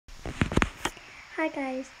Hi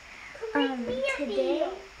guys. Today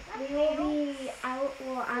I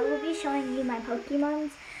will be showing you my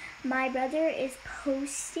Pokemons. My brother is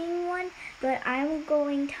posting one, but I'm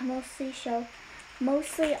going to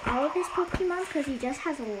mostly all of his Pokemon because he just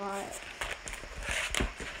has a lot.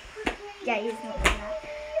 Yeah, he's not doing that.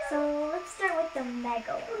 So let's start with the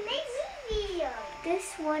Mega one.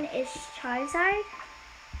 This one is Charizard.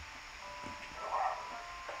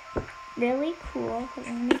 Really cool.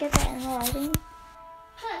 Let me get that in the lighting.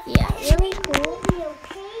 Yeah, really cool.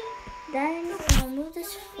 Then I'll move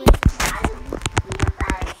this first.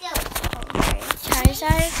 Okay,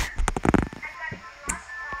 Charizard.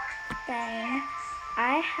 Then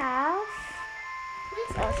I have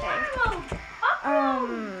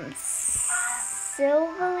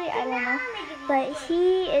Silverly, I don't know, but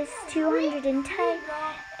he is 210,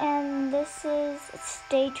 and this is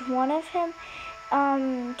stage 1 of him.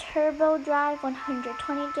 Turbo Drive,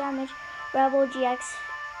 120 damage, Rebel GX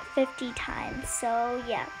 50 times. So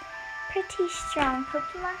yeah, pretty strong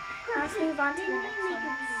Pokemon. Now let's move on to the next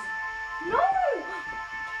one. No!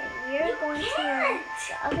 Okay, we're going to,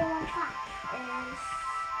 the other one is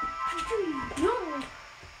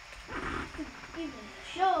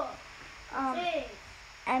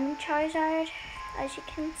M Charizard, as you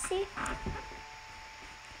can see.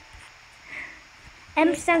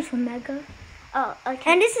 M stands for Mega. Oh,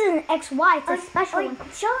 okay. And this is an XY, it's a special one.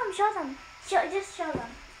 Show them. Just show them.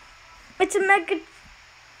 It's a Mega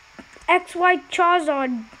XY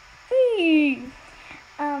Charizard.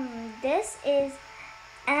 This is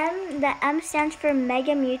M. The M stands for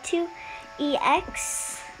Mega Mewtwo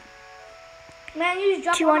EX. Man, you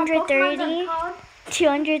just dropped 230.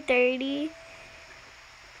 230.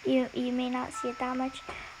 You may not see it that much.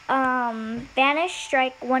 Vanish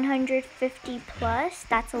Strike 150 plus.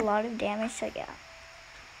 That's a lot of damage, so yeah.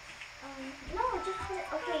 No, just put it.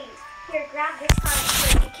 Okay, here, grab this card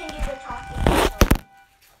so you can do the talking.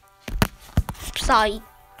 Sorry.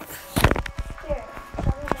 Here,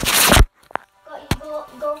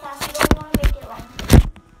 go fast. You don't want to make it long.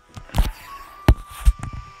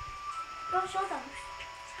 Go show them.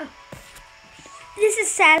 This is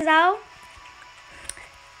Sazao.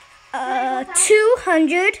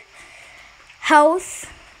 200 health,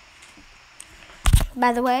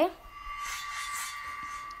 by the way.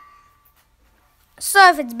 So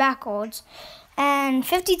if it's backwards, and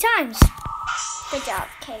 50 times. Good job.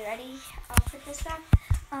 Okay, ready? I'll put this back.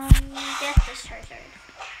 Get this Charizard.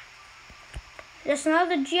 Just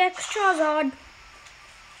another GX Charizard.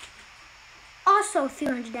 Also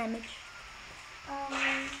 300 damage.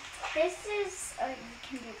 This is. You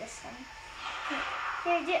can do this one.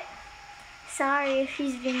 Here, sorry if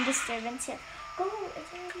he's being disturbance here. Go.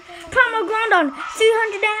 Primal Groudon,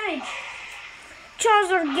 300 damage.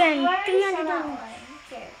 Charizard again, 300 damage.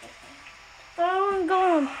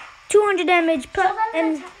 Going 200 damage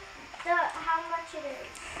and how much it is.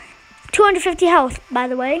 250 health, by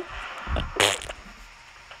the way.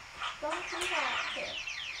 Don't do that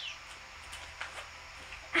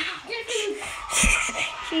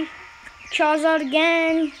here. Charizard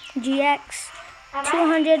again, GX.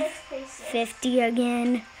 250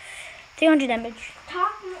 again. 300 damage. No.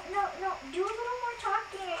 Do a little more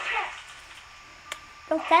talking.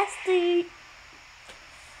 Go faster.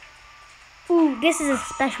 Ooh, this is a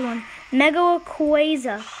special one. Mega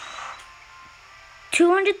Rayquaza.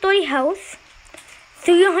 230 health.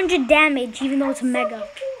 300 damage, even though it's a Mega.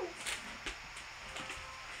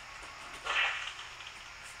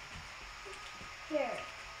 Here.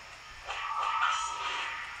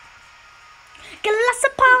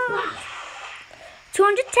 Galapagos.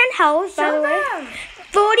 210 health, by the way.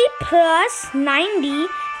 40 plus 90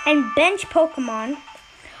 and bench Pokemon.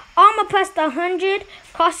 Armor plus 100.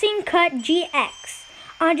 Crossing Cut GX.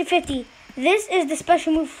 150. This is the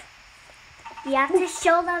special move. You have to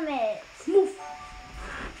show them it. Move.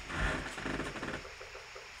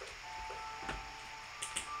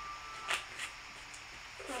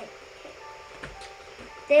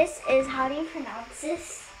 This is, how do you pronounce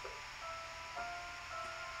this?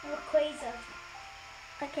 Rayquaza.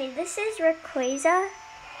 Okay, this is Rayquaza.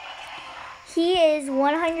 He is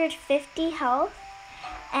 150 health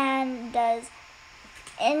and does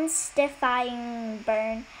Instifying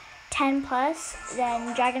Burn 10 plus,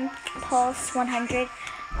 then Dragon Pulse 100.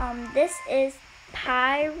 This is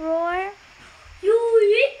Pyroar.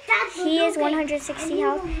 He is 160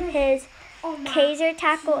 health. His Kaiser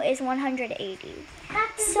Tackle is 180.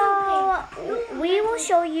 So we will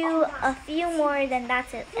show you a few more, then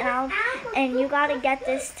that's it. And you gotta get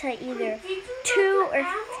this to either 2 or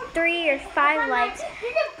 3 or 5 likes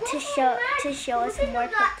to show us more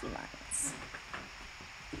Pokemons.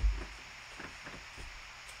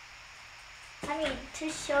 I mean, to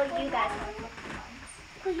show you guys my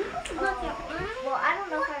Pokemon. Well, I don't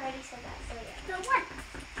know if I already said that, so yeah. So what?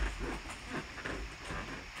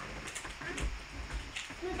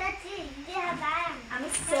 No, that's it. You didn't have that. I'm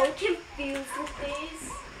so confused with these.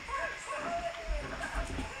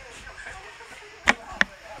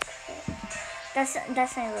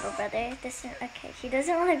 That's my little brother. Okay, he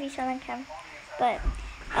doesn't want to be shown on camera, but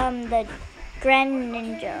the Grand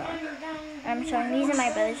Ninja. I'm showing these in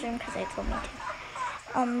my brother's room because they told me to.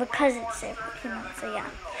 Because it's a Pokemon, so yeah.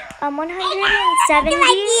 170.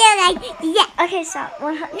 Okay, stop.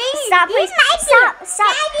 Stop, please.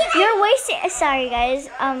 Stop. You're wasting. Sorry, guys.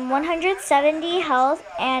 170 health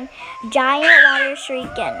and giant water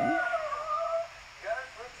shrieking.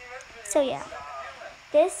 So yeah.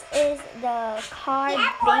 This is the card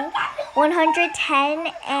bank,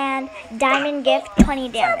 110 and diamond gift, 20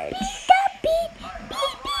 damage.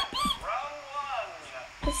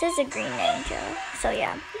 This is a green ninja. So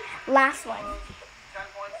yeah, last one.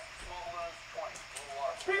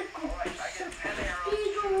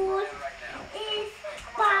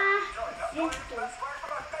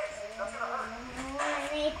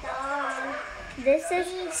 This is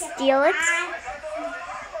Steelix.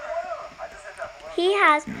 He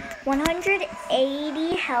has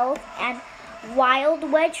 180 health and Wild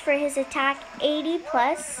Wedge for his attack, 80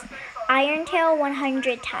 plus, Iron Tail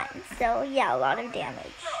 100 times. So yeah, a lot of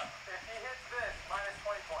damage.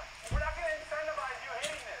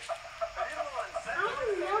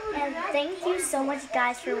 And thank you so much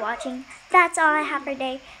guys for watching. That's all I have for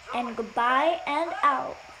today, and goodbye and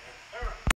out.